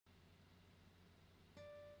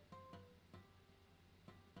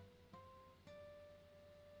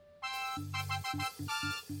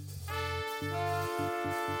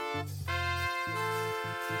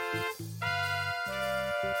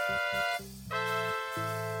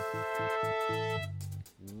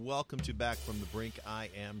Welcome to Back from the Brink. I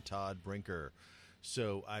am Todd Brinker.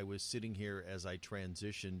 So I was sitting here as I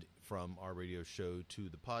transitioned from our radio show to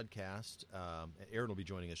the podcast. Aaron will be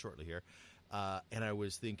joining us shortly here. And I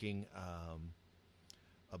was thinking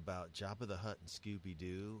about Jabba the Hutt and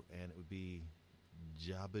Scooby-Doo, and it would be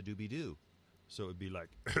Jabba Dooby Doo. So it would be like,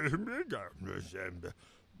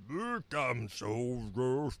 come so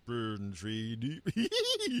roasted and seedy.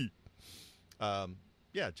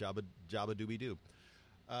 Yeah, Jabba Dooby Doo.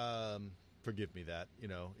 Forgive me that,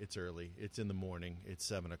 it's early. It's in the morning. It's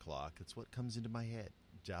 7 o'clock. It's what comes into my head.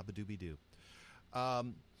 Jabba Dooby Doo.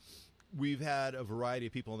 We've had a variety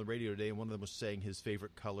of people on the radio today, and one of them was saying his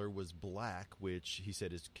favorite color was black, which he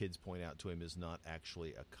said his kids point out to him is not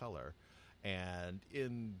actually a color. And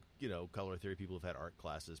in, color theory, people who've had art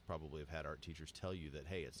classes probably have had art teachers tell you that,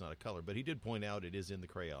 hey, it's not a color. But he did point out it is in the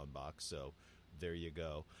crayon box, so there you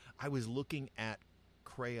go. I was looking at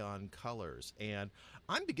crayon colors, and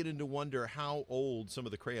I'm beginning to wonder how old some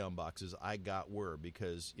of the crayon boxes I got were,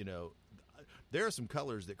 because there are some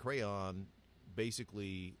colors that crayon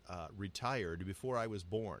basically retired before I was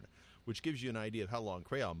born, which gives you an idea of how long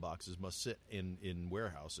crayon boxes must sit in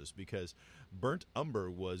warehouses, because burnt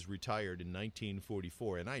umber was retired in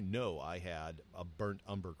 1944, and I know I had a burnt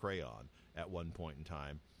umber crayon at one point in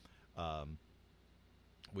time,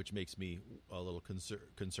 which makes me a little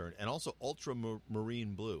concerned. And also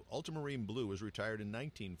ultramarine blue. Ultramarine blue was retired in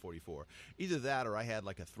 1944. Either that, or I had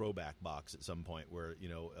like a throwback box at some point where,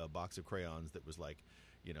 a box of crayons that was like,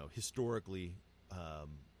 historically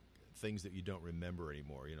things that you don't remember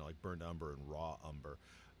anymore, like burnt umber and raw umber.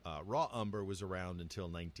 Raw umber was around until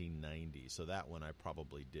 1990, so that one I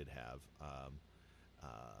probably did have.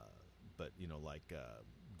 But, like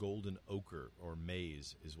golden ochre or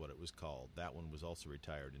maize is what it was called. That one was also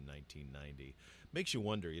retired in 1990. Makes you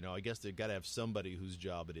wonder, I guess they've got to have somebody whose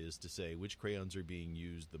job it is to say which crayons are being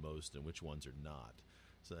used the most and which ones are not.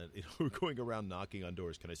 So we're going around knocking on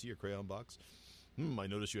doors. Can I see your crayon box? I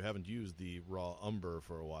notice you haven't used the raw umber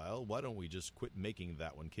for a while. Why don't we just quit making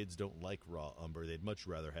that one? Kids don't like raw umber. They'd much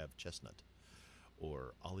rather have chestnut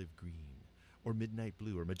or olive green or midnight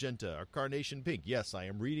blue or magenta or carnation pink. Yes, I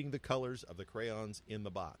am reading the colors of the crayons in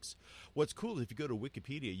the box. What's cool is if you go to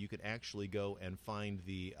Wikipedia, you can actually go and find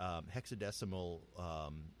the hexadecimal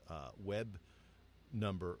web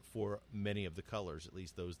number for many of the colors, at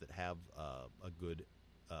least those that have a good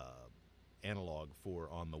analog for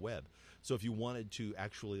on the web. So if you wanted to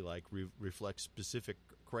actually reflect specific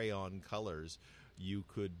crayon colors, you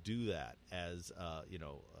could do that as,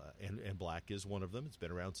 and black is one of them. It's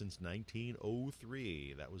been around since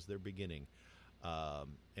 1903. That was their beginning.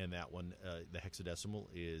 And that one, the hexadecimal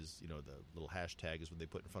is, the little hashtag is what they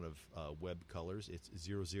put in front of web colors. It's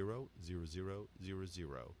 000000.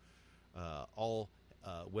 All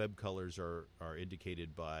web colors are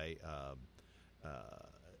indicated by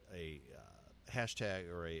a hashtag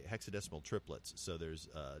or a hexadecimal triplets. So there's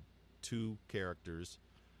 2 characters,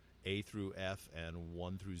 A through F and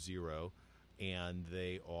 1 through 0, and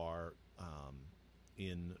they are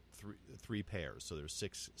in three pairs. So there's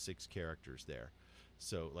six characters there.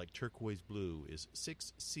 So like turquoise blue is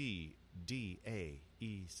 6CDAE7.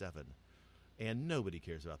 And nobody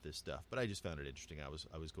cares about this stuff, but I just found it interesting. I was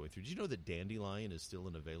going through. Did you know that dandelion is still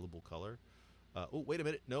an available color? Oh, wait a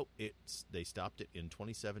minute. No, they stopped it in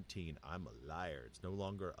 2017. I'm a liar. It's no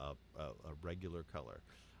longer a regular color.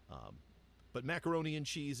 But macaroni and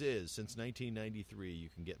cheese is. Since 1993, you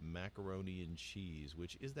can get macaroni and cheese,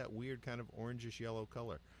 which is that weird kind of orangish yellow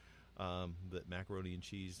color that macaroni and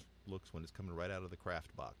cheese looks when it's coming right out of the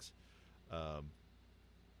Kraft box. And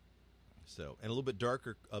a little bit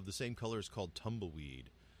darker of the same color is called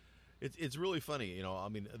tumbleweed. It's really funny,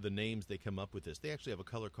 the names they come up with this. They actually have a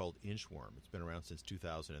color called inchworm. It's been around since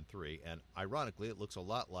 2003, and ironically, it looks a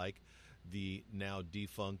lot like the now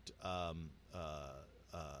defunct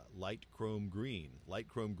light chrome green. Light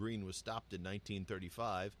chrome green was stopped in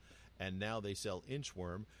 1935, and now they sell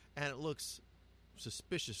inchworm, and it looks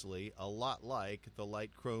suspiciously a lot like the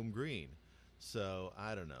light chrome green. So,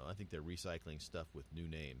 I don't know. I think they're recycling stuff with new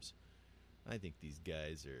names. I think these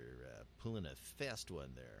guys are pulling a fast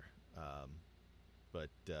one there. But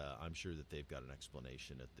I'm sure that they've got an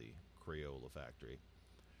explanation at the Crayola factory.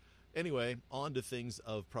 Anyway, on to things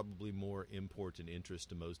of probably more important interest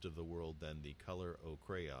to most of the world than the color o'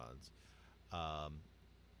 crayons.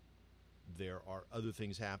 There are other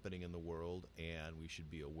things happening in the world, and we should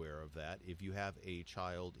be aware of that. If you have a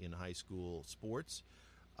child in high school sports,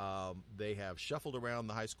 They have shuffled around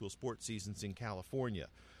the high school sports seasons in California.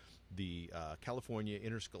 The California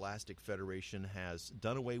Interscholastic Federation has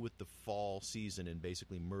done away with the fall season and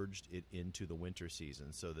basically merged it into the winter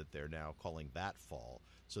season, so that they're now calling that fall.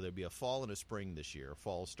 So there'll be a fall and a spring this year,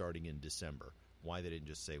 fall starting in December. Why they didn't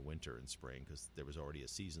just say winter and spring, because there was already a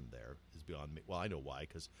season there, is beyond me. Well, I know why,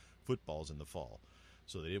 because football's in the fall.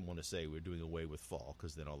 So they didn't want to say we're doing away with fall,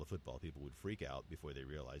 because then all the football people would freak out before they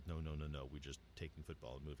realized, no, we're just taking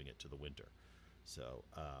football and moving it to the winter. So,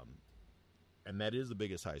 and that is the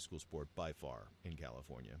biggest high school sport by far in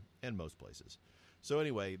California and most places. So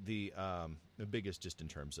anyway, the biggest just in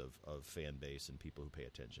terms of fan base and people who pay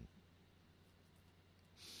attention.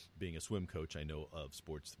 Being a swim coach, I know of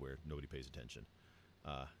sports where nobody pays attention,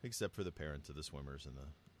 except for the parents of the swimmers and the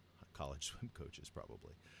college swim coaches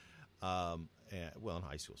probably. And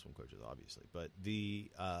high school swim coaches, obviously. But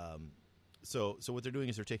so what they're doing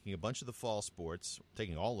is they're taking a bunch of the fall sports,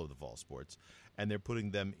 taking all of the fall sports, and they're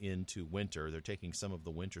putting them into winter. They're taking some of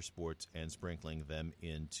the winter sports and sprinkling them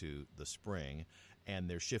into the spring, and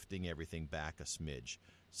they're shifting everything back a smidge.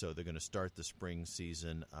 So they're going to start the spring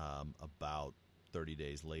season about 30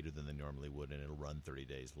 days later than they normally would, and it'll run 30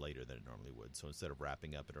 days later than it normally would. So instead of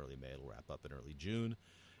wrapping up in early May, it'll wrap up in early June.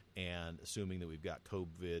 And assuming that we've got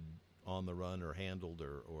COVID on the run or handled,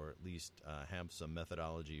 or at least have some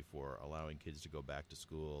methodology for allowing kids to go back to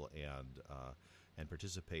school and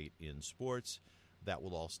participate in sports, that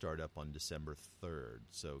will all start up on December 3rd.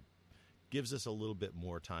 So gives us a little bit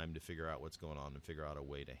more time to figure out what's going on and figure out a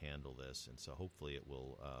way to handle this. And so hopefully it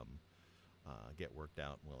will get worked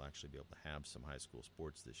out, and we'll actually be able to have some high school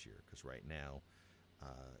sports this year, because right now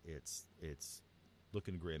it's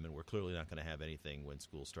looking grim, and we're clearly not going to have anything when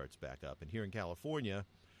school starts back up. And here in California,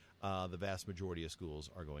 the vast majority of schools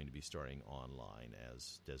are going to be starting online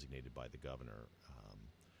as designated by the governor.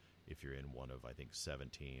 If you're in one of, I think,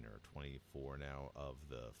 17 or 24 now of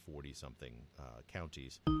the 40-something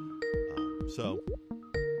counties. So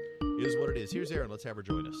it is what it is. Here's Erin. Let's have her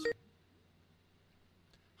join us.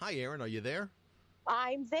 Hi, Erin. Are you there?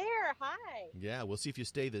 I'm there. Hi. Yeah, we'll see if you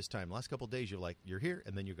stay this time. Last couple of days, you're here,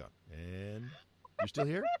 and then you're gone. And you're still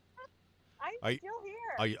here? I'm still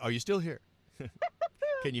here. Are you still here?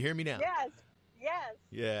 Can you hear me now? Yes.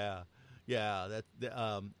 Yeah.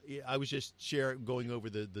 I was just going over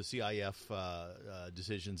the CIF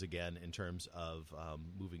decisions again in terms of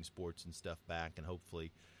moving sports and stuff back, and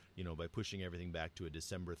hopefully, by pushing everything back to a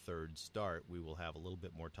December 3rd start, we will have a little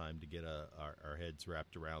bit more time to get our heads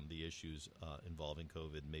wrapped around the issues involving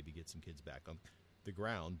COVID, and maybe get some kids back on the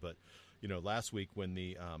ground. But last week, when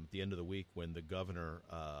at the end of the week, when the governor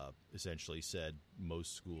essentially said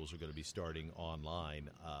most schools are going to be starting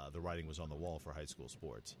online, the writing was on the wall for high school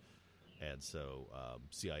sports. And so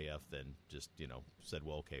CIF then just, said,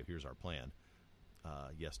 well, okay, here's our plan.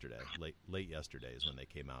 Yesterday, late yesterday is when they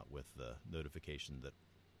came out with the notification that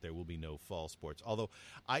there will be no fall sports. Although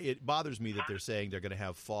it bothers me that they're saying they're going to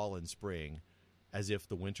have fall and spring as if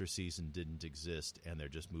the winter season didn't exist and they're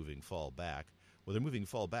just moving fall back. Well, they're moving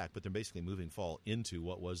fall back, but they're basically moving fall into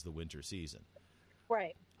what was the winter season.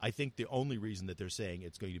 Right. I think the only reason that they're saying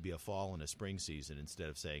it's going to be a fall and a spring season instead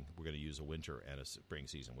of saying we're going to use a winter and a spring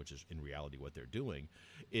season, which is in reality what they're doing,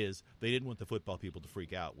 is they didn't want the football people to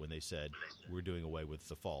freak out when they said we're doing away with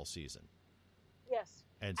the fall season. Yes.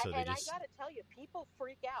 And so I got to tell you, people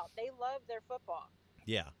freak out. They love their football.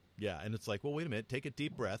 Yeah. And it's like, well, wait a minute. Take a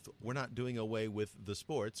deep breath. We're not doing away with the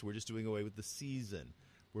sports. We're just doing away with the season.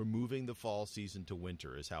 We're moving the fall season to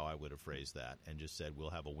winter is how I would have phrased that, and just said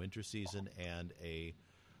we'll have a winter season and a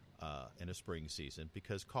spring season,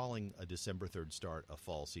 because calling a December 3rd start a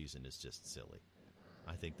fall season is just silly.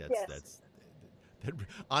 I think that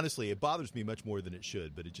honestly, it bothers me much more than it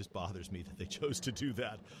should, but it just bothers me that they chose to do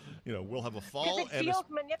that. We'll have a fall and it feels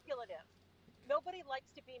manipulative. Nobody likes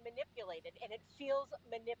to be manipulated, and it feels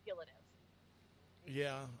manipulative.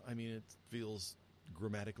 Yeah, I mean, it feels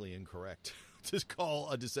grammatically incorrect to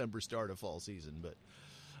call a December start a fall season, but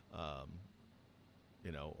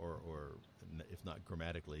or if not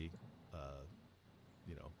grammatically,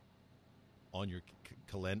 on your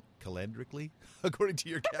calendrically, according to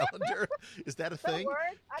your calendar. Is that a thing? Word?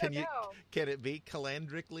 I don't know. Can it be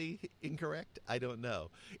calendrically incorrect? I don't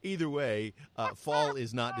know. Either way, fall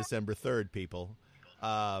is not December 3rd, people.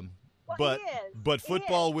 Well, but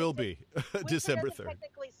football will be December 3rd.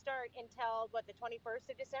 Technically start until the 21st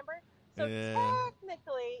of December. So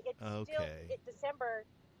technically, it's still December.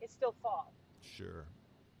 It's still fall. Sure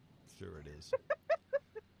it is.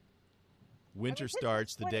 Winter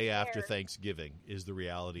starts the day after Thanksgiving is the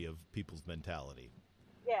reality of people's mentality.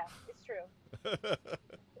 Yeah, it's true.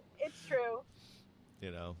 It's true.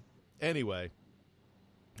 Anyway.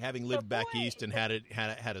 Having lived back east and had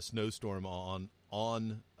a snowstorm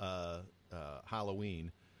on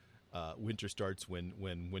Halloween, winter starts when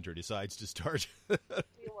winter decides to start.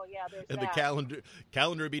 Well, yeah, there's and that. the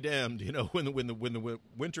calendar be damned. You know, when the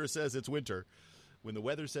winter says it's winter, when the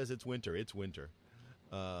weather says it's winter, it's winter.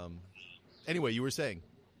 Anyway, you were saying.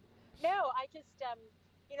 No, I just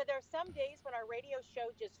there are some days when our radio show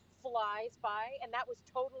just flies by, and that was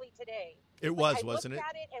totally today. It was, wasn't it? I looked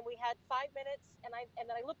at it, and we had 5 minutes, and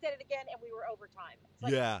then I looked at it again, and we were overtime. It's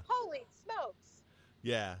like, yeah. Holy smokes.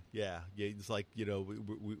 Yeah. It's like,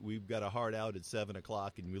 we've got a hard out at 7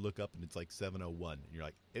 o'clock, and we look up, and it's like 7:01, and you're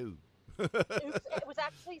like, ooh. It was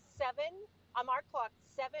actually 7 on our clock,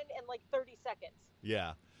 7 and like 30 seconds.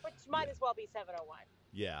 Yeah. Which might as well be 7:01.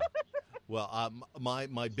 Yeah. Well,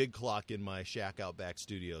 my big clock in my shack out back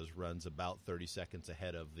studios runs about 30 seconds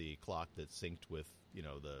ahead of the clock that's synced with,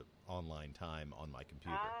 the online time on my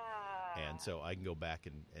computer. And so I can go back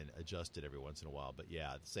and adjust it every once in a while. But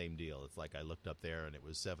yeah, same deal. It's like I looked up there and it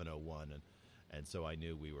was 7:01, and so I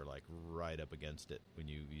knew we were like right up against it when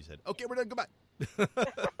you said, okay, we're done, goodbye.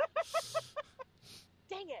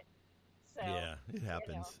 Dang it. So, yeah, it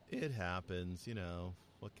happens. It happens,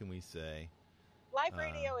 what can we say? Live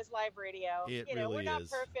radio is live radio. It really we're not is.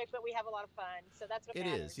 perfect, but we have a lot of fun. So that's what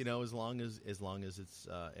matters. It is. As long as it's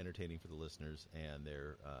entertaining for the listeners and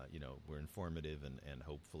they're, we're informative and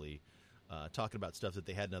hopefully talking about stuff that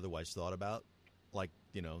they hadn't otherwise thought about, like,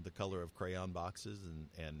 the color of crayon boxes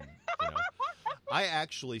and I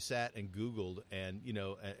actually sat and Googled and,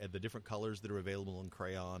 the different colors that are available in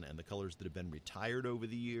crayon and the colors that have been retired over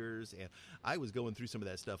the years. And I was going through some of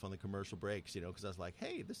that stuff on the commercial breaks, because I was like,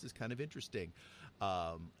 hey, this is kind of interesting.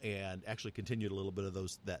 And actually continued a little bit of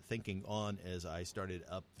that thinking on as I started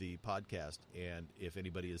up the podcast. And if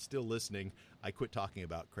anybody is still listening, I quit talking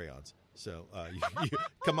about crayons. So you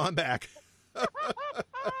come on back.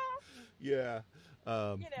 Yeah.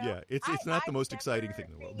 It's not the most exciting thing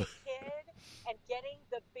in the world. And getting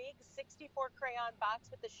the big 64 crayon box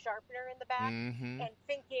with the sharpener in the back and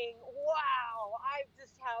thinking, wow, I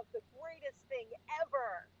just have the greatest thing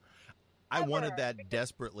ever. I wanted that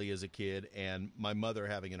desperately as a kid, and my mother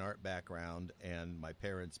having an art background and my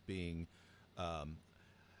parents being,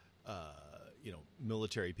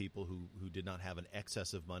 military people who did not have an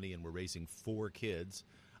excess of money and were raising 4 kids.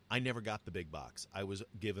 I never got the big box. I was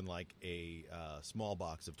given like a small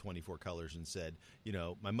box of 24 colors and said,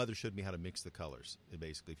 my mother showed me how to mix the colors.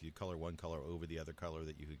 Basically, if you color one color over the other color,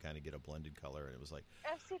 that you could kind of get a blended color. And it was like,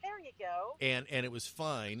 oh, see, there you go. And it was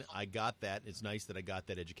fine. I got that. It's nice that I got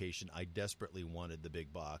that education. I desperately wanted the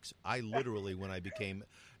big box. I literally, when I became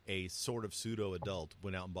a sort of pseudo adult,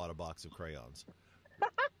 went out and bought a box of crayons,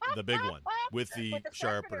 the big one with the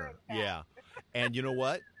sharpener. Yeah, and you know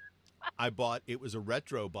what? It was a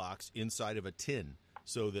retro box inside of a tin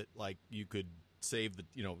so that like you could save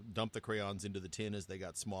dump the crayons into the tin as they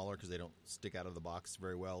got smaller because they don't stick out of the box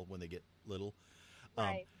very well when they get little.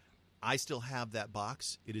 Right. I still have that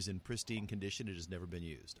box. It is in pristine condition. It has never been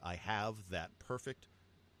used. I have that perfect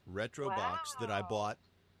retro box that I bought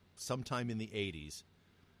sometime in the 80s.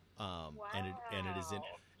 And it is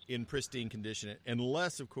in pristine condition,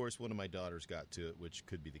 unless, of course, one of my daughters got to it, which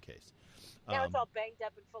could be the case. Now it's all banged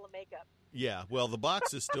up and full of makeup. Yeah, well, the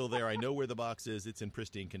box is still there. I know where the box is. It's in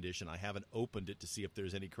pristine condition. I haven't opened it to see if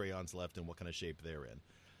there's any crayons left and what kind of shape they're in.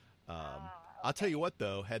 Okay. I'll tell you what,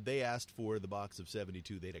 though, had they asked for the box of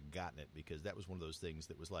 72, they'd have gotten it because that was one of those things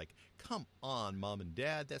that was like, come on, Mom and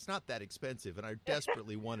Dad, that's not that expensive, and I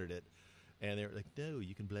desperately wanted it. And they were like, no,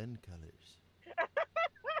 you can blend colors.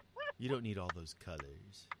 You don't need all those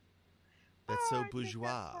colors. That's so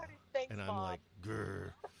bourgeois. Thanks, and I'm Mom. like,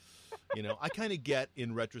 grr. I kind of get,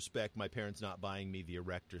 in retrospect, my parents not buying me the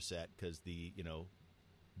Erector set because the,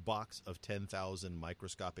 box of 10,000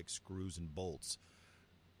 microscopic screws and bolts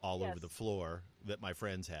all over the floor that my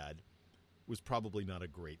friends had was probably not a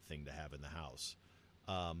great thing to have in the house.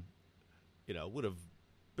 Would have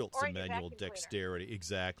built some manual dexterity. Cleaner.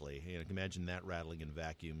 Exactly. Imagine that rattling in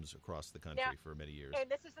vacuums across the country for many years. And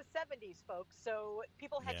this is the 70s, folks, so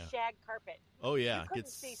people had shag carpet. Oh, yeah. It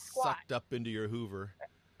gets sucked up into your Hoover.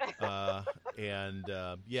 It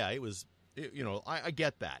was, I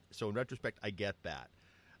get that. So in retrospect, I get that.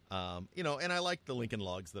 And I like the Lincoln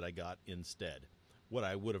Logs that I got instead. What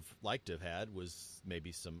I would have liked to have had was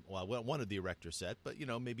maybe one of the Erector set, but,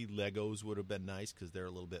 maybe Legos would have been nice because they're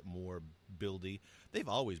a little bit more buildy. They've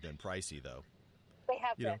always been pricey, though. They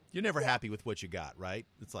have been. You're never happy with what you got, right?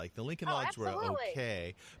 It's like the Lincoln Logs were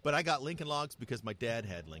okay, but I got Lincoln Logs because my dad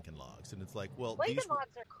had Lincoln Logs, and it's like, well, Lincoln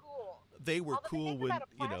Logs are cool. They were cool when,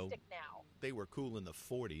 now. they were cool in the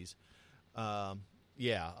 40s.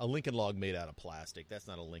 Yeah, a Lincoln Log made out of plastic. That's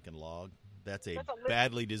not a Lincoln Log. That's a That's a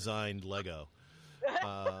badly designed Lego.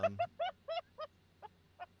 Um,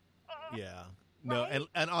 yeah. No, Right?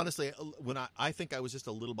 and honestly, when I think I was just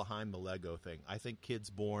a little behind the Lego thing. I think kids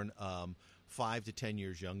born 5 to 10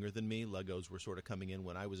 years younger than me, Legos were sort of coming in.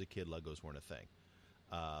 When I was a kid, Legos weren't a thing.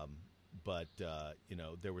 But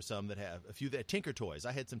there were some that have a few that Tinker Toys.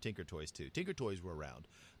 I had some Tinker Toys too. Tinker Toys were around.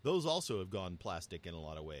 Those also have gone plastic in a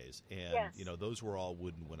lot of ways, and Yes. those were all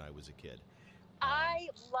wooden when I was a kid. I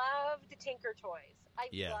loved Tinker Toys. I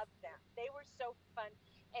Yeah. loved them. They were so fun.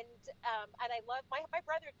 And I love my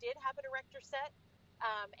brother did have an Erector set.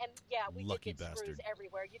 And yeah, we Lucky did get screws bastard.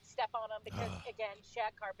 everywhere. You'd step on them because again,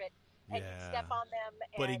 shag carpet, and you'd Yeah. step on them.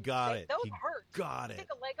 And But he got it. Those He hurt. got You it. think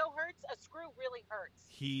a Lego hurts? A screw really hurts.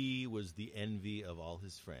 He was the envy of all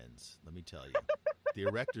his friends. Let me tell you, the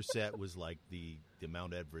Erector set was like the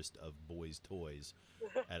Mount Everest of boys' toys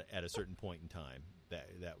at a certain point in time.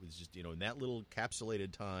 That was just in that little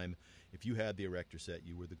capsulated time. If you had the Erector set,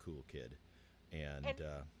 you were the cool kid. And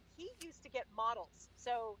he used to get models.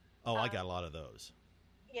 So I got a lot of those.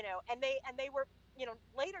 and they were,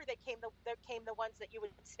 later there came the ones that you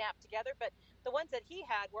would snap together, but the ones that he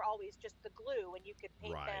had were always just the glue, and you could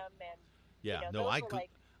paint Right. them. And Yeah, those were, like,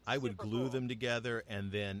 I would super glue cool. them together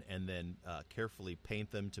and then carefully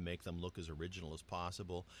paint them to make them look as original as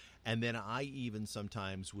possible. And then I even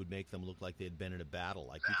sometimes would make them look like they had been in a battle.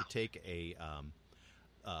 Like you could take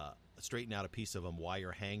straighten out a piece of a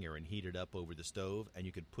wire hanger and heat it up over the stove, and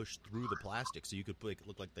you could push through the plastic, so you could make it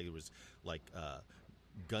look like there was like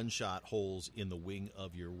gunshot holes in the wing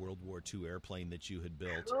of your World War II airplane that you had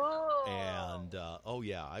built. Cool. And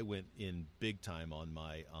I went in big time on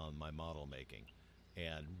my model making,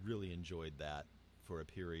 and really enjoyed that for a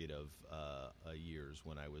period of years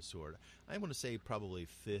when I was I want to say probably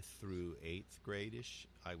 5th through 8th grade-ish.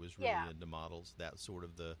 I was really into models. That's sort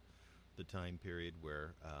of the time period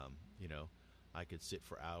where I could sit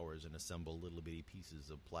for hours and assemble little bitty pieces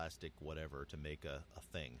of plastic, whatever, to make a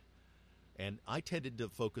thing. And I tended to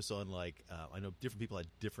focus on I know different people had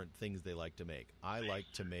different things they like to make. I like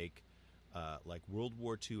to make like World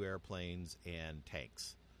War II airplanes and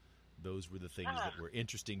tanks. Those were the things that were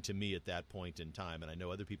interesting to me at that point in time. And I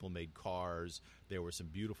know other people made cars. There were some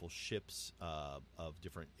beautiful ships of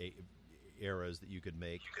different eras that you could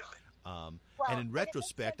make. And in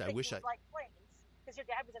retrospect, I wish like planes, because your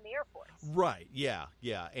dad was in the Air Force. Right. Yeah.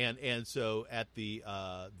 And so at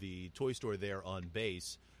the toy store there on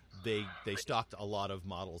base, they stocked a lot of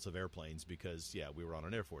models of airplanes because we were on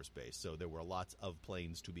an Air Force base, so there were lots of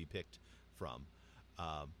planes to be picked from.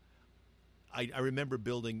 I remember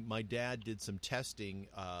building. My dad did some testing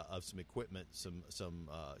of some equipment.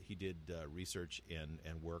 He did research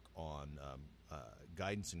and work on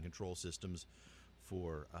guidance and control systems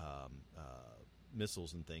for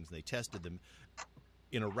missiles and things. And they tested them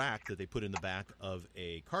in a rack that they put in the back of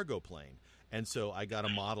a cargo plane. And so I got a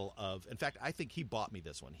model of. In fact, I think he bought me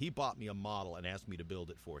this one. He bought me a model and asked me to build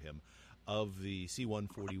it for him of the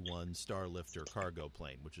C-141 Starlifter cargo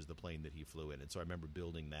plane, which is the plane that he flew in. And so I remember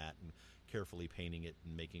building that and carefully painting it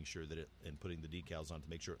and making sure that and putting the decals on to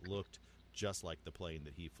make sure it looked just like the plane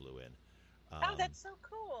that he flew in. That's so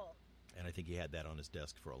cool. And I think he had that on his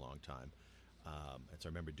desk for a long time. And so I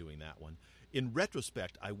remember doing that one. In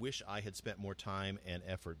retrospect, I wish I had spent more time and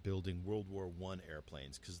effort building World War I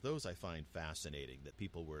airplanes, because those I find fascinating, that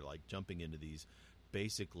people were like jumping into these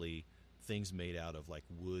basically things made out of like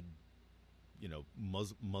wood,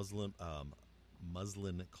 muslin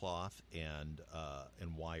cloth and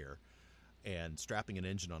wire, and strapping an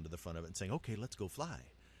engine onto the front of it and saying, okay, let's go fly.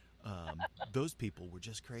 Those people were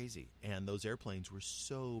just crazy, and those airplanes were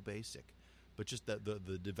so basic. But just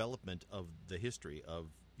the development of the history of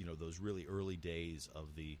those really early days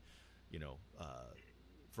of the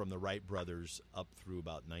from the Wright brothers up through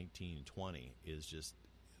about 1920 is just,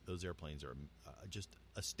 those airplanes are just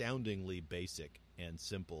astoundingly basic and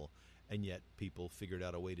simple, and yet people figured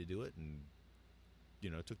out a way to do it and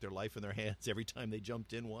took their life in their hands every time they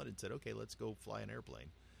jumped in one and said, okay, let's go fly an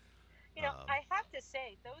airplane. I have to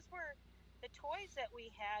say, those were the toys that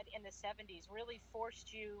we had in the 70s really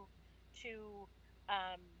forced you to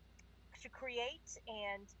create,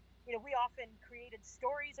 and we often created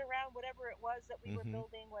stories around whatever it was that we were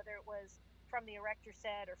building, whether it was from the Erector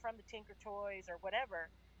set or from the Tinker Toys or whatever,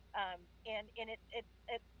 and it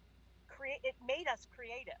made us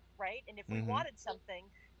creative, right? And if we wanted something,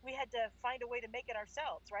 we had to find a way to make it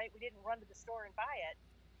ourselves, right? We didn't run to the store and buy it,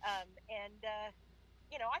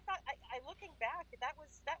 I thought, looking back, that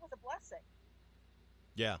was a blessing.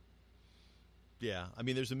 Yeah. Yeah, I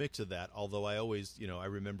mean, there's a mix of that. Although I always, I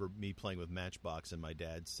remember me playing with Matchbox and my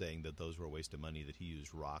dad saying that those were a waste of money. That he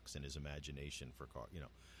used rocks in his imagination for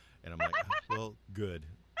and I'm like, well, good,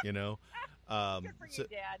 Good for you,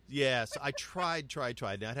 Dad. Yes, I tried.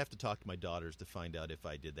 And I'd have to talk to my daughters to find out if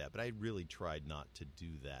I did that, but I really tried not to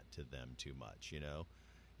do that to them too much.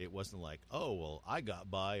 It wasn't like, oh, well, I got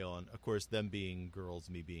by on. Of course, them being girls,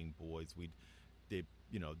 me being boys,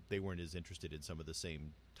 they weren't as interested in some of the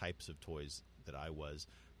same types of toys that I was.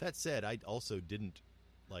 That said, I also didn't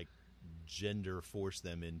gender force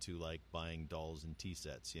them into buying dolls and tea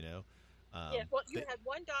sets. Yeah, well, you had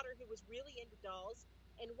one daughter who was really into dolls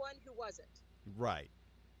and one who wasn't. Right.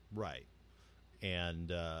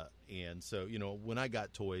 And so when I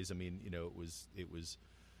got toys, I mean, it was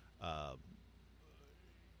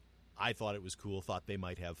I thought it was cool. Thought they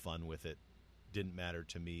might have fun with it. Didn't matter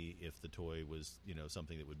to me if the toy was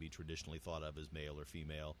something that would be traditionally thought of as male or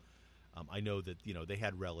female. I know that they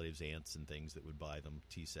had relatives, aunts and things that would buy them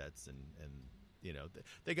tea sets, and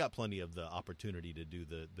they got plenty of the opportunity to do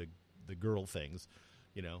the girl things.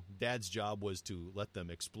 Dad's job was to let them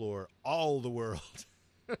explore all the world.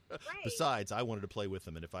 Right. Besides, I wanted to play with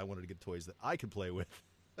them, and if I wanted to get toys that I could play with,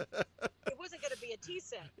 it wasn't going to be a tea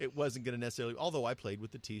set. It wasn't going to necessarily. Although I played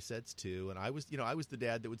with the tea sets too, and I was the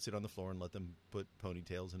dad that would sit on the floor and let them put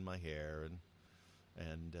ponytails in my hair,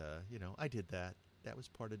 and I did that. That was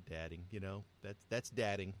part of dadding. That's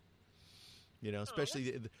dadding.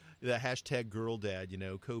 Especially the hashtag girl dad.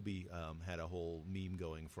 Kobe had a whole meme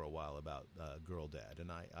going for a while about girl dad,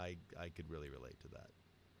 and I could really relate to that.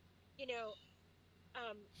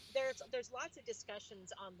 There's lots of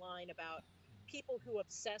discussions online about people who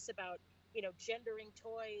obsess about gendering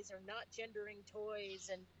toys or not gendering toys,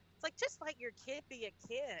 and it's like, just let your kid be a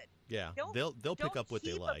kid. Yeah, they'll pick up what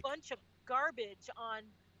they like. Don't heap a bunch of garbage on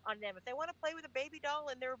them. If they want to play with a baby doll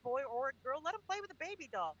and they're a boy or a girl, let them play with a baby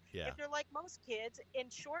doll. Yeah. If they're like most kids, in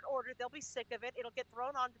short order they'll be sick of it. It'll get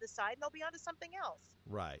thrown onto the side and they'll be onto something else.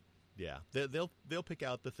 Right. Yeah. They'll pick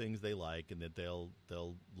out the things they like, and that they'll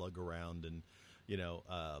lug around. And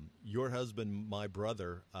your husband, my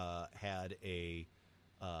brother, had a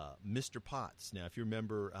Mr. Potts. Now, if you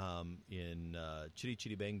remember in Chitty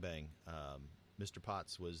Chitty Bang Bang, Mr.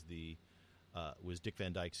 Potts was Dick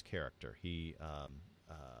Van Dyke's character. He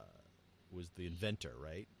was the inventor,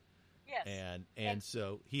 right? Yes. And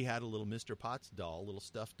so he had a little Mr. Potts doll, a little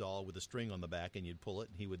stuffed doll with a string on the back, and you'd pull it,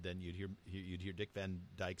 and you'd hear Dick Van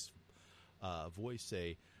Dyke's voice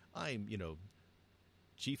say, "I'm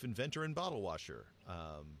chief inventor and bottle washer.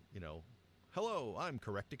 Hello, I'm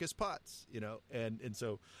Correcticus Potts."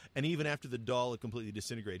 And even after the doll had completely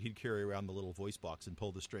disintegrated, he'd carry around the little voice box and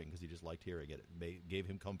pull the string because he just liked hearing it. It gave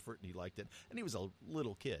him comfort, and he liked it. And he was a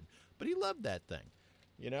little kid, but he loved that thing.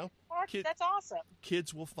 That's awesome.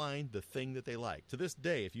 Kids will find the thing that they like. To this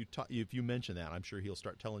day, if you mention that, I'm sure he'll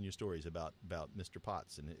start telling you stories about Mr.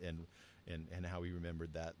 Potts and how he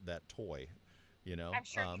remembered that toy. I'm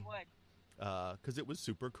sure he would. Because it was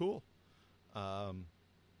super cool. Although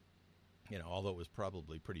it was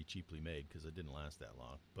probably pretty cheaply made because it didn't last that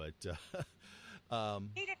long. But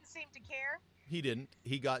he didn't seem to care. He didn't.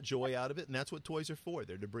 He got joy out of it, and that's what toys are for.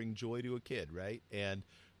 They're to bring joy to a kid, right? And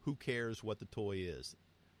who cares what the toy is?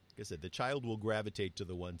 Like I said, the child will gravitate to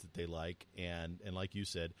the ones that they like, and like you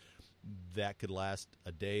said, that could last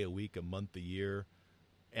a day, a week, a month, a year,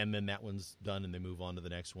 and then that one's done, and they move on to the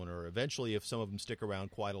next one. Or eventually, if some of them stick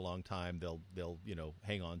around quite a long time, they'll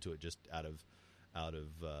hang on to it just out of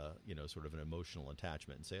sort of an emotional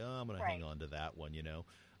attachment and say, "Oh, I'm going to hang on to that one."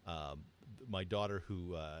 My daughter,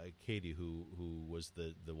 Katie, who was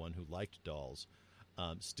the one who liked dolls,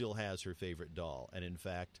 still has her favorite doll, and in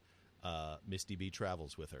fact, Misty B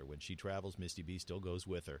travels with her. When she travels, Misty B still goes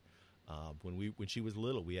with her. When she was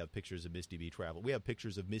little, we have pictures of Misty B travel. We have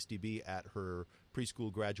pictures of Misty B at her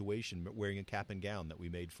preschool graduation wearing a cap and gown that we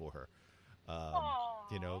made for her.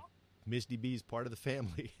 Misty B is part of the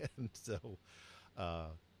family, and so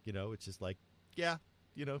it's just like,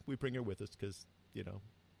 we bring her with us because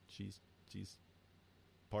she's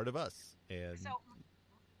part of us. And so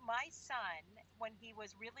my son, when he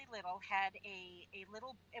was really little, had a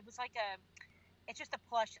little, it was like it's just a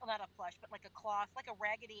plush, not a plush, but like a cloth, like a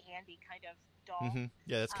Raggedy Andy kind of doll. Mm-hmm.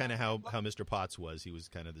 Yeah, that's kind of how Mr. Potts was. He was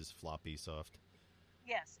kind of this floppy, soft.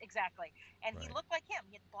 Yes, exactly. And he looked like him.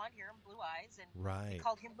 He had blonde hair and blue eyes, and we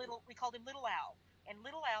called him Little Al. And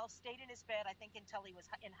Little Al stayed in his bed, I think, until he was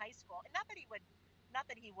in high school. And not that he would.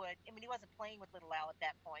 I mean, he wasn't playing with Little Al at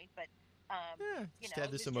that point, but just had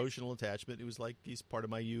this emotional attachment. It was like, he's part of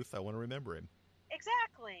my youth. I want to remember him.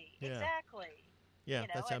 Exactly. Yeah. Exactly. Yeah,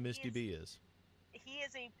 that's how Misty B is. He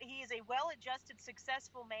he is a well-adjusted,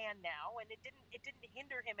 successful man now, and it didn't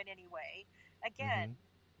hinder him in any way. Again,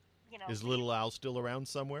 is Little Al still around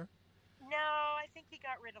somewhere? No, I think he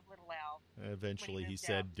got rid of Little Al. Eventually, he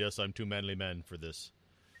said, "Yes, I'm too manly man for this."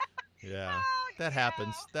 Yeah, that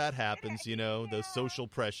happens. That happens. Those social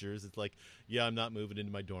pressures. It's like, yeah, I'm not moving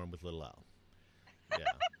into my dorm with Little Al. Yeah,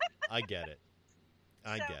 I get it.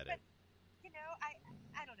 I get it.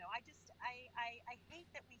 I don't know. I hate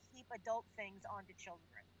that we heap adult things onto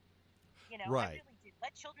children. Right. I really do.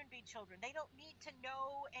 Let children be children. They don't need to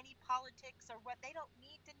know any politics or what. They don't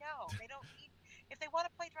need to know. They don't need. If they want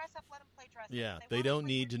to play dress up, let them play dress up. Yeah, they don't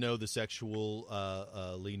need to know the sexual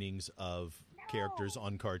leanings of characters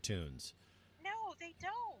on cartoons. No, they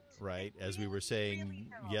don't. Right, they as we were saying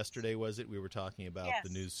yesterday, was it? We were talking about the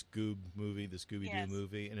new Scoob movie, the Scooby-Doo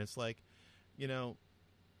movie, and it's like,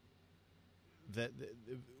 that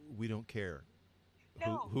we don't care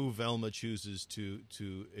who Velma chooses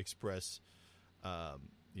to express,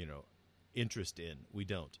 interest in. We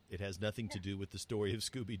don't. It has nothing to do with the story of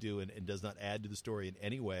Scooby-Doo and does not add to the story in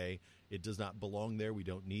any way. It does not belong there. We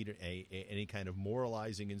don't need any kind of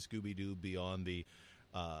moralizing in Scooby-Doo beyond the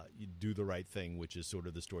you do the right thing, which is sort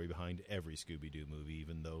of the story behind every Scooby-Doo movie,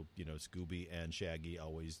 even though, Scooby and Shaggy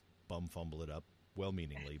always fumble it up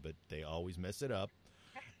well-meaningly, but they always mess it up.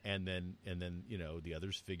 And then the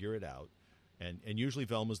others figure it out. And usually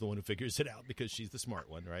Velma's the one who figures it out because she's the smart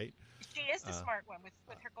one, right? She is the smart one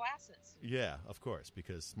with her glasses. Yeah, of course,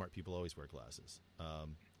 because smart people always wear glasses.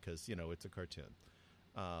 Because, it's a cartoon.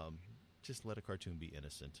 Just let a cartoon be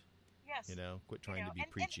innocent. Yes. Quit trying to be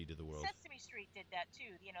preachy to the world. Sesame Street did that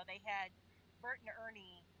too. They had Bert and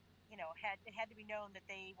Ernie, it had to be known that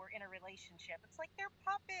they were in a relationship. It's like they're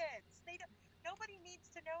puppets. Nobody needs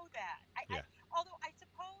to know that. Although I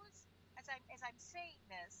suppose, as I'm saying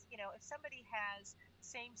this, if somebody has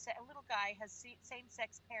a little guy has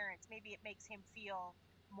same-sex parents, maybe it makes him feel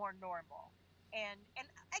more normal, and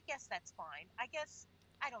I guess that's fine. I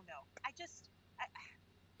don't know. I just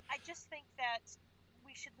think that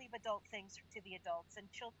we should leave adult things to the adults and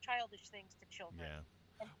childish things to children. Yeah.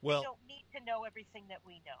 And they don't need to know everything that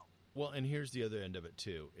we know. Well, and here's the other end of it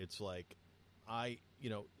too. It's like,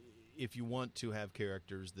 if you want to have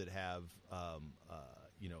characters that have,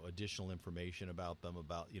 additional information about them,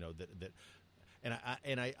 I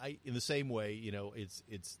in the same way, it's.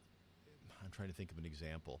 I'm trying to think of an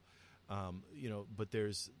example, but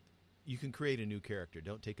you can create a new character.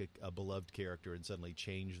 Don't take a beloved character and suddenly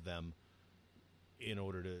change them in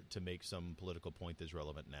order to make some political point that's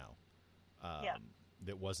relevant now.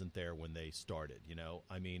 That wasn't there when they started.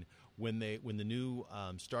 I mean, when the new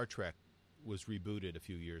Star Trek was rebooted a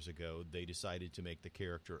few years ago, they decided to make the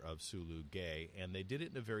character of Sulu gay, and they did it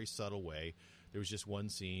in a very subtle way. There was just one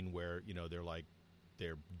scene where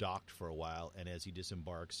they're docked for a while, and as he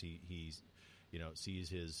disembarks, he sees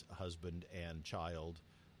his husband and child,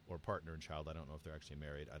 or partner and child. I don't know if they're actually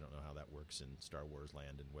married. I don't know how that works in Star Wars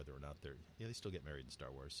land and whether or not they still get married in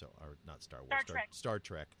Star Wars. Or not Star Wars, Star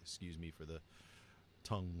Trek. Excuse me for the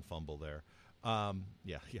tongue fumble there.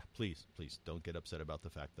 Please don't get upset about the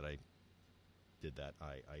fact that I did that.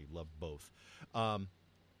 I love both. And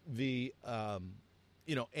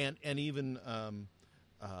even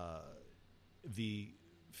the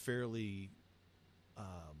fairly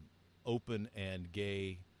open and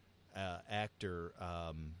gay actor.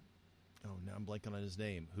 Now I'm blanking on his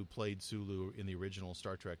name. Who played Sulu in the original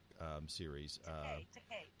Star Trek series?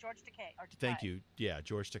 George Takei. Thank you. Yeah,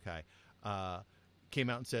 George Takei came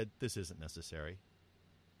out and said this isn't necessary.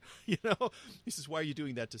 He says, "Why are you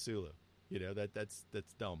doing that to Sulu? That's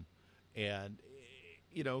dumb." And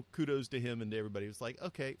kudos to him and to everybody. It was like,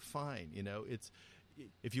 okay, fine. It's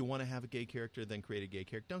if you want to have a gay character, then create a gay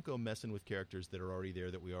character. Don't go messing with characters that are already there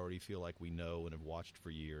that we already feel like we know and have watched for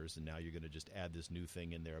years, and now you're going to just add this new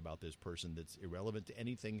thing in there about this person that's irrelevant to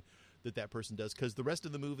anything that person does. Because the rest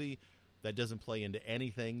of the movie, that doesn't play into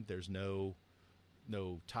anything. There's no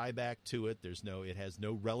tie back to it. It has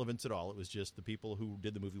no relevance at all. It was just the people who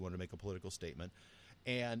did the movie wanted to make a political statement.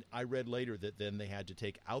 And I read later that then they had to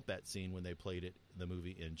take out that scene when they played the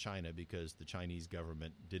movie in China, because the Chinese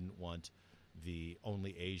government didn't want the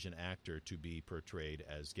only Asian actor to be portrayed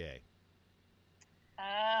as gay.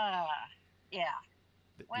 Yeah.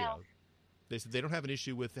 Well, they said they don't have an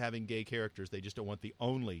issue with having gay characters. They just don't want the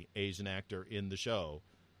only Asian actor in the show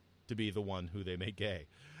to be the one who they make gay.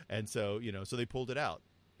 And so, so they pulled it out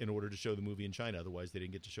in order to show the movie in China. Otherwise, they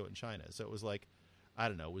didn't get to show it in China. So it was like, I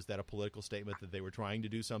don't know, was that a political statement that they were trying to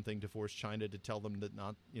do something to force China to tell them that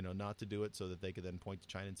not to do it, so that they could then point to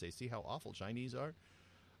China and say, see how awful Chinese are?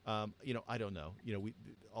 I don't know.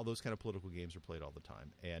 All those kind of political games are played all the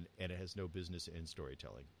time, and it has no business in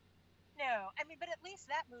storytelling. No, I mean, but at least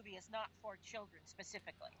that movie is not for children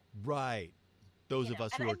specifically. Right. Those of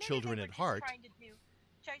us who are children at heart.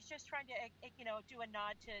 Just trying to do a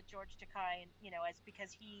nod to George Takei, and as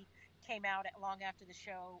because he came out long after the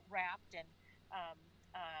show wrapped, and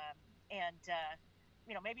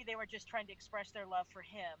maybe they were just trying to express their love for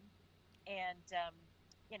him, and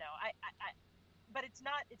but it's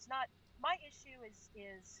not my issue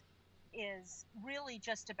is really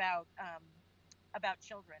just about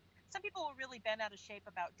children. Some people were really bent out of shape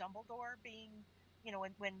about Dumbledore being,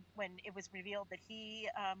 when it was revealed that he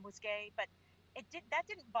was gay, but that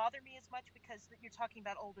didn't bother me as much because you're talking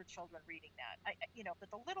about older children reading that. But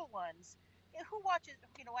the little ones, who watches?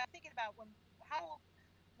 I'm thinking about how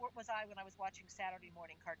old was I when I was watching Saturday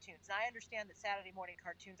morning cartoons? And I understand that Saturday morning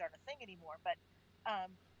cartoons aren't a thing anymore, but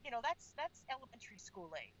that's elementary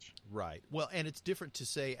school age. Right. Well, and it's different to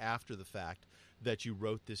say after the fact that you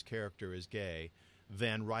wrote this character as gay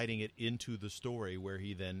than writing it into the story where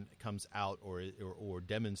he then comes out or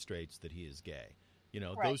demonstrates that he is gay.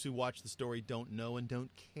 Right. Those who watch the story don't know and don't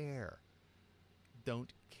care.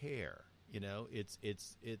 Don't care. It's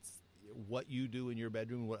what you do in your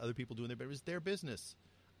bedroom and what other people do in their bedroom is their business.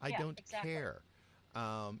 I don't care.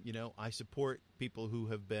 I support people who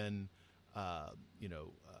have been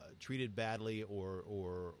treated badly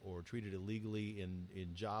or treated illegally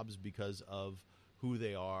in jobs because of who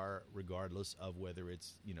they are, regardless of whether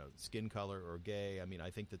it's skin color or gay. I mean,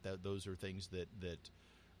 I think that those are things that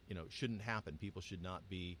shouldn't happen. People should not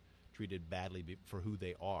be treated badly for who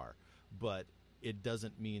they are. But it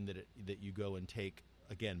doesn't mean that you go and take,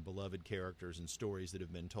 again, beloved characters and stories that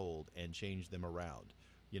have been told and change them around.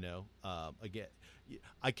 Again,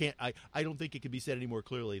 I don't think it could be said any more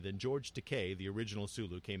clearly than George Takei, the original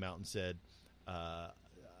Sulu, came out and said,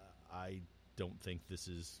 I don't think this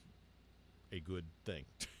is a good thing.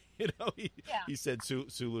 He said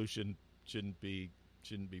Sulu shouldn't be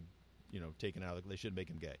taken out. They shouldn't make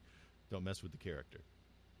him gay. Don't mess with the character.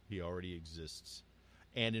 He already exists.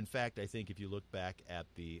 And in fact, I think if you look back at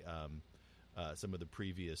the some of the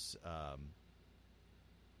previous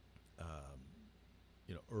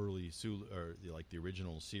early Sulu, or like the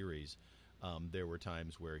original series, there were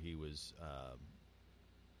times where he was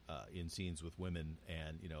in scenes with women,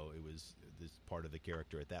 and it was this part of the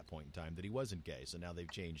character at that point in time that he wasn't gay. So now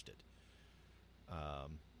they've changed it.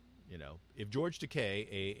 If George Takei,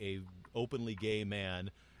 a openly gay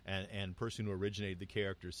man and person who originated the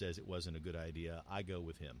character, says it wasn't a good idea, I go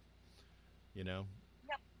with him. Yep.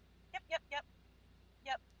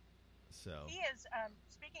 So he is.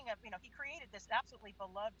 Speaking of, he created this absolutely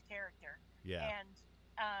beloved character. Yeah. And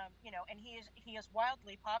and he is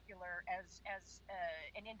wildly popular as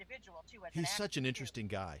an individual too. He's such an interesting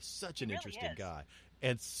guy. Such an interesting guy,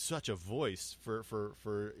 and such a voice for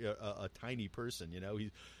a tiny person.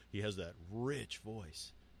 He has that rich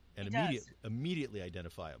voice, and immediately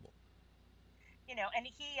identifiable. And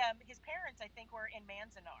his parents, I think, were in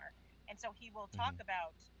Manzanar, and so he will talk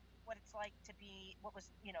about what it's like to be, what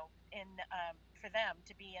was, for them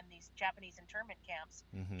to be in these Japanese internment camps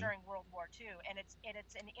during World War II. And it's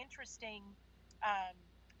an interesting,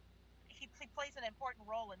 he plays an important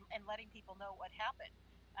role in letting people know what happened.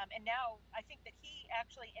 And now I think that he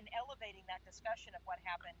actually, in elevating that discussion of what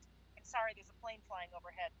happened, and sorry, there's a plane flying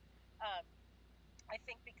overhead. I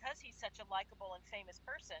think because he's such a likable and famous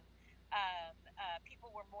person,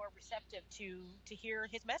 people were more receptive to hear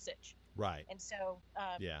his message. Right. And so,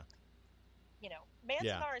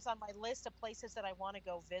 Manzanar is on my list of places that I want to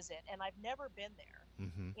go visit, and I've never been there.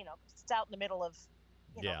 It's out in the middle of,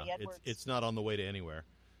 the Edwards. It's not on the way to anywhere.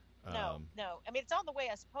 No. I mean, it's on the way,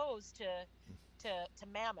 I suppose, to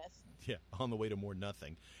Mammoth. Yeah, on the way to more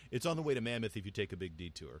nothing. It's on the way to Mammoth if you take a big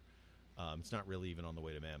detour. It's not really even on the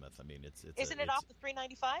way to Mammoth. I mean, Isn't it off the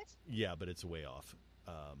 395? Yeah, but it's way off.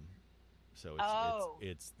 So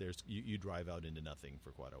it's you drive out into nothing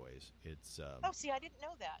for quite a ways. It's see, I didn't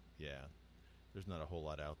know that. Yeah, there's not a whole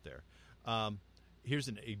lot out there. Here's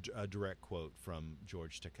a direct quote from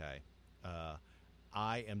George Takei.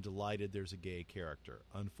 I am delighted there's a gay character.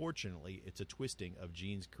 Unfortunately, it's a twisting of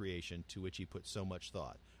Gene's creation to which he put so much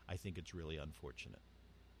thought. I think it's really unfortunate.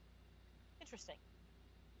 Interesting.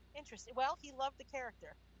 Well, he loved the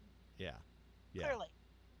character. Yeah. Clearly.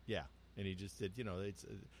 Yeah, and he just said,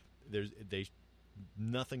 there's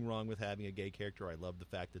nothing wrong with having a gay character. I love the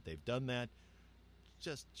fact that they've done that.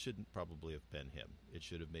 Just shouldn't probably have been him. It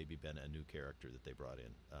should have maybe been a new character that they brought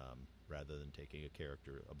in, rather than taking a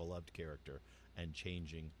beloved character, and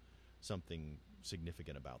changing something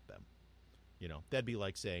significant about them. You know, that'd be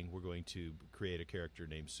like saying we're going to create a character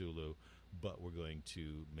named Sulu, but we're going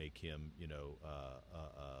to make him, you know,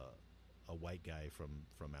 a white guy from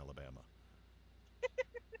Alabama.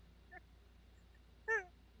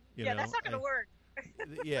 That's not going to work.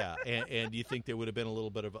 Yeah, and you think there would have been a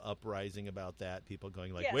little bit of an uprising about that? People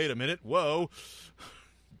going like, yes. wait a minute, whoa,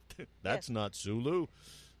 that's not Sulu.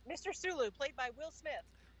 Mr. Sulu, played by Will Smith.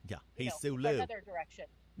 Yeah, he's Sulu. Another direction.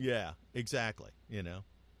 Yeah, exactly. You know,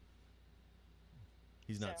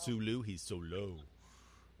 he's not Sulu, he's Solo.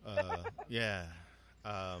 Yeah.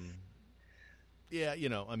 Yeah, you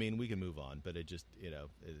know, I mean, we can move on, but it just, you know,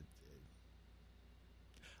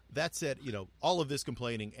 that said, you know, all of this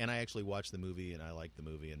complaining, and I actually watched the movie, and I liked the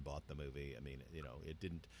movie, and bought the movie. I mean, you know, it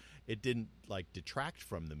didn't like detract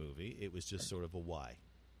from the movie. It was just sort of a why.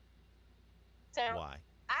 So why?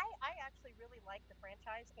 I actually really like the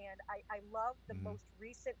franchise, and I love the most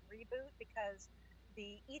recent reboot because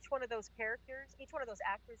each one of those characters, each one of those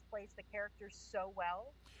actors plays the characters so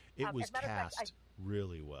well. It was cast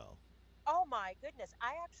really well. Oh my goodness!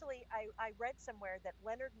 I read somewhere that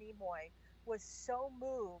Leonard Nimoy was so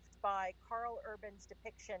moved by Carl Urban's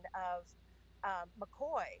depiction of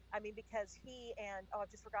McCoy. I mean, because he and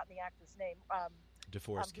I've just forgotten the actor's name.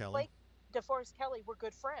 DeForest Kelley. DeForest Kelley were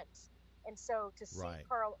good friends, and so to see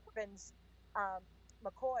Carl Urban's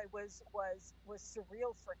McCoy was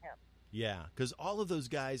surreal for him. Yeah, because all of those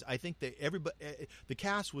guys, I think the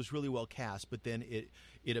cast was really well cast, but then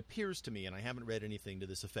it appears to me, and I haven't read anything to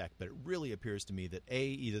this effect, but it really appears to me that A,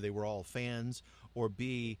 either they were all fans, or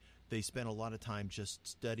B, they spent a lot of time just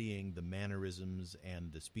studying the mannerisms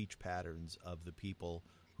and the speech patterns of the people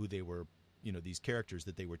who they were, you know, these characters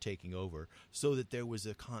that they were taking over, so that there was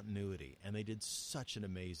a continuity, and they did such an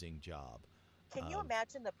amazing job. Can you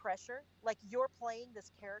imagine the pressure? Like, you're playing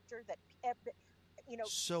this character that... You know,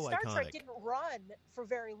 so Star iconic. Trek didn't run for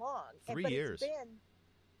very long. 3 years.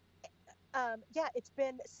 It's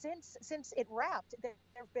been since it wrapped.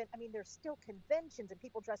 There've been, I mean, there's still conventions and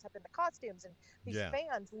people dress up in the costumes, and these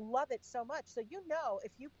fans love it so much. So you know,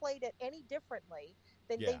 if you played it any differently,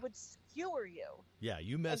 then they would skewer you. Yeah,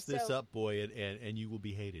 you mess this up, boy, and you will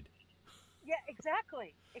be hated. Yeah,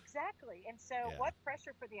 exactly. And so, what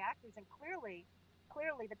pressure for the actors, and clearly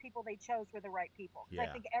the people they chose were the right people. I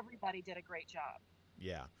think everybody did a great job.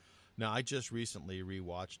 Yeah. Now, I just recently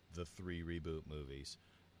rewatched the 3 reboot movies,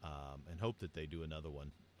 and hope that they do another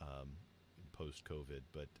one post-COVID.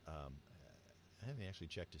 But I haven't actually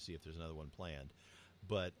checked to see if there's another one planned.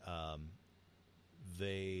 But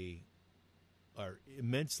they are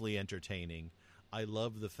immensely entertaining. I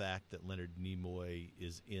love the fact that Leonard Nimoy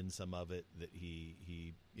is in some of it, that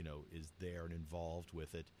he you know, is there and involved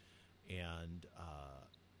with it. And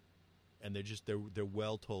they're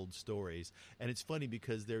well told stories, and it's funny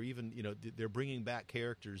because they're even, you know, they're bringing back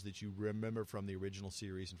characters that you remember from the original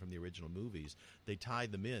series and from the original movies. They tie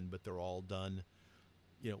them in, but they're all done,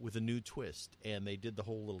 you know, with a new twist, and they did the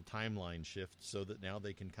whole little timeline shift so that now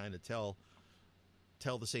they can kind of tell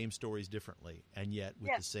the same stories differently, and yet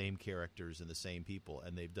with the same characters and the same people,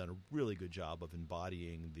 and they've done a really good job of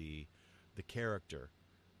embodying the character.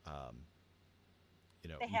 You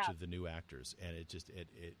know, each of the new actors, and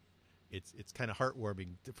it's kind of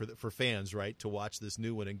heartwarming for fans, right, to watch this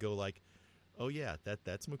new one and go like, oh yeah,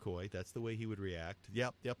 that's McCoy, that's the way he would react.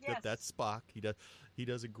 Yep, that's Spock. He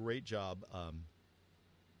does a great job,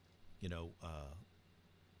 you know,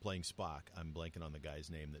 playing Spock. I'm blanking on the guy's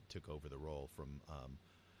name that took over the role from,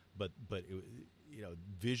 but it, you know,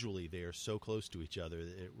 visually they are so close to each other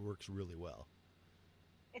that it works really well.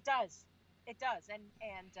 It does, and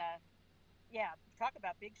yeah, talk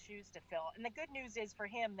about big shoes to fill. And the good news is for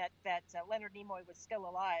him that Leonard Nimoy was still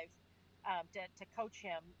alive to coach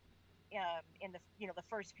him in the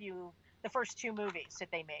first 2 movies that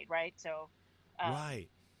they made, right? So right,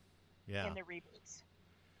 yeah, in the reboots.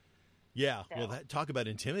 Yeah, so. Well, talk about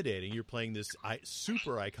intimidating. You're playing this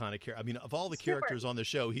super iconic character. I mean, of all the characters on the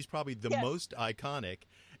show, he's probably the most iconic.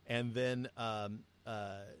 And then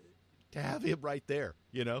to have him right there,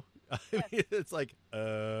 you know, I mean, it's like,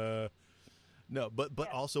 no,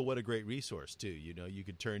 but also what a great resource too. You know, you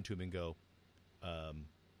could turn to him and go,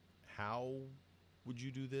 how would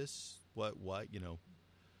you do this? What, you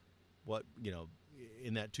know,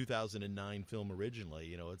 in that 2009 film originally,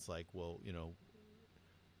 you know, it's like, well, you know,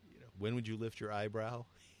 when would you lift your eyebrow?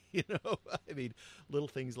 You know, I mean, little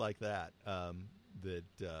things like that that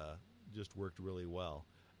just worked really well.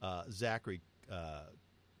 Zachary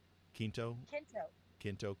Quinto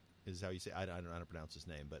is how you say. I don't know how to pronounce his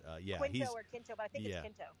name, but yeah, Quinto or Quinto, but I think it's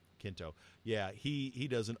Quinto. Quinto, yeah, he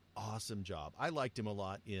does an awesome job. I liked him a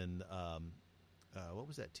lot in what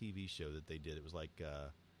was that TV show that they did? It was like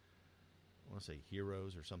want to say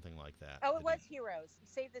Heroes or something like that. Oh, it was Heroes.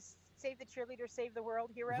 Save the cheerleader, save the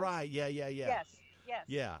world. Heroes. Right? Yeah. Yes.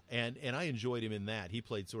 Yeah, and I enjoyed him in that. He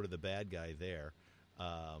played sort of the bad guy there,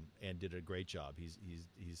 and did a great job. He's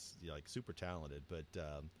like super talented, but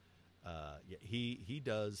he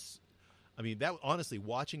does. I mean, that honestly,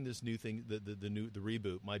 watching this new thing, the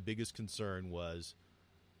reboot, my biggest concern was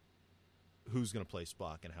who's going to play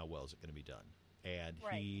Spock and how well is it going to be done, and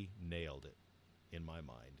he nailed it in my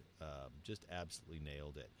mind. Just absolutely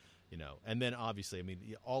nailed it, And then obviously, I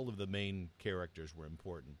mean, all of the main characters were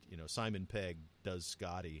important. Simon Pegg does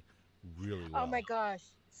Scotty really well. Oh my gosh,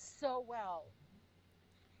 so well.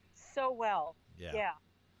 Yeah.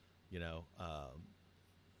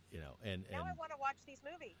 And now I want to watch these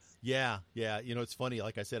movies. Yeah. It's funny.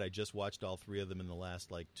 Like I said, I just watched all three of them in the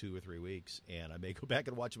last 2 or 3 weeks, and I may go back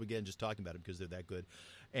and watch them again, just talking about them because they're that good.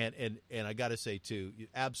 And I got to say too,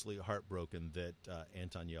 absolutely heartbroken that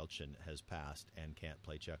Anton Yelchin has passed and can't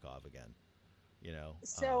play Chekhov again.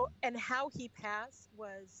 So and how he passed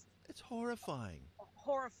was—it's horrifying.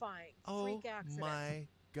 Horrifying. Oh freak accident. My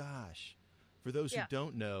gosh! For those who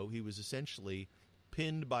don't know, he was essentially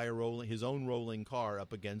pinned by his own rolling car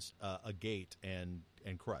up against a gate and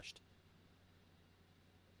crushed.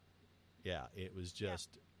 Yeah, it was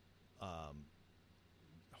just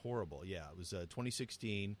horrible. Yeah, it was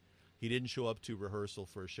 2016. He didn't show up to rehearsal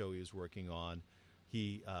for a show he was working on.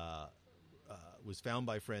 He was found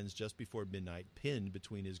by friends just before midnight, pinned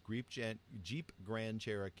between his Jeep Grand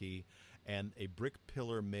Cherokee and a brick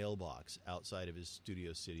pillar mailbox outside of his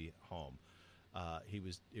Studio City home.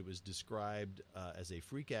 It was described as a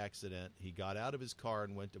freak accident. He got out of his car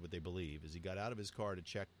and went to what they believe is he got out of his car to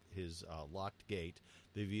check his locked gate.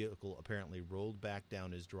 The vehicle apparently rolled back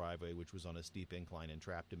down his driveway, which was on a steep incline, and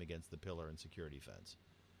trapped him against the pillar and security fence.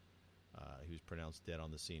 He was pronounced dead on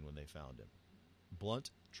the scene when they found him.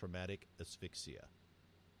 Blunt traumatic asphyxia.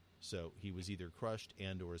 So he was either crushed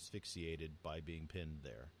and or asphyxiated by being pinned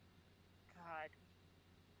there.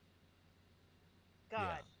 God.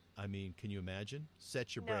 Yeah. I mean, can you imagine?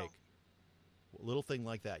 Set your brake. A little thing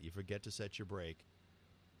like that. You forget to set your brake,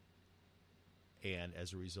 and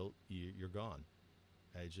as a result, you're gone.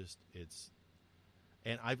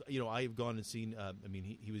 And I've gone and seen.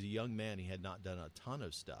 He was a young man. He had not done a ton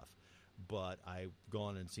of stuff, but I've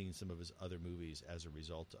gone and seen some of his other movies as a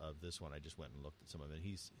result of this one. I just went and looked at some of it.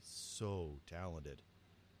 He's so talented.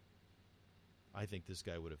 I think this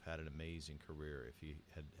guy would have had an amazing career if he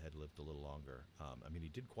had lived a little longer. He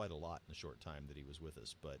did quite a lot in the short time that he was with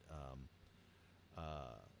us, but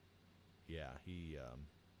he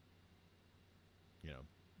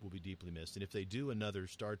will be deeply missed. And if they do another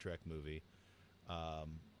Star Trek movie, I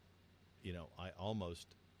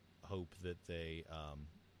almost hope that they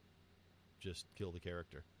just kill the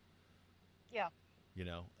character. Yeah.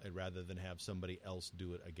 And rather than have somebody else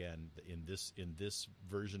do it again in this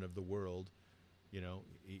version of the world.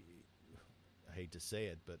 I hate to say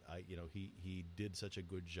it, but he did such a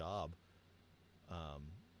good job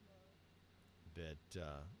that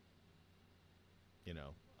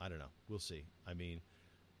I don't know. We'll see. I mean,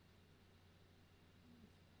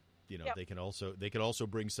 they can also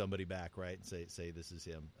bring somebody back, right? And say this is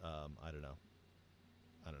him. I don't know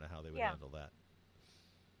how they would handle that.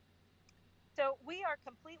 So we are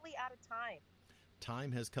completely out of time.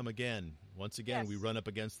 Time has come again. Once again, we run up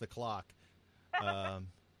against the clock.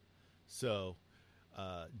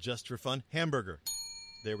 Just for fun, hamburger.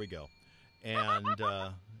 There we go. And,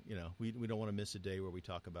 we don't want to miss a day where we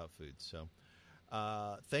talk about food. So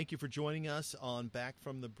thank you for joining us on Back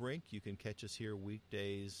from the Brink. You can catch us here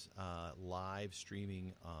weekdays live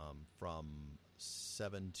streaming from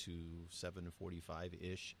 7 to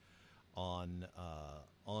 7:45-ish on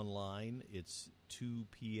online. It's 2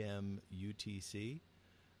 p.m. UTC.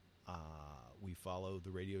 We follow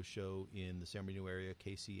the radio show in the San Bernardino area,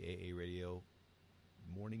 KCAA Radio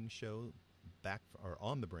morning show,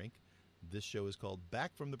 On the Brink. This show is called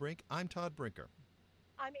Back from the Brink. I'm Todd Brinker.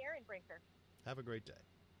 I'm Erin Brinker. Have a great day.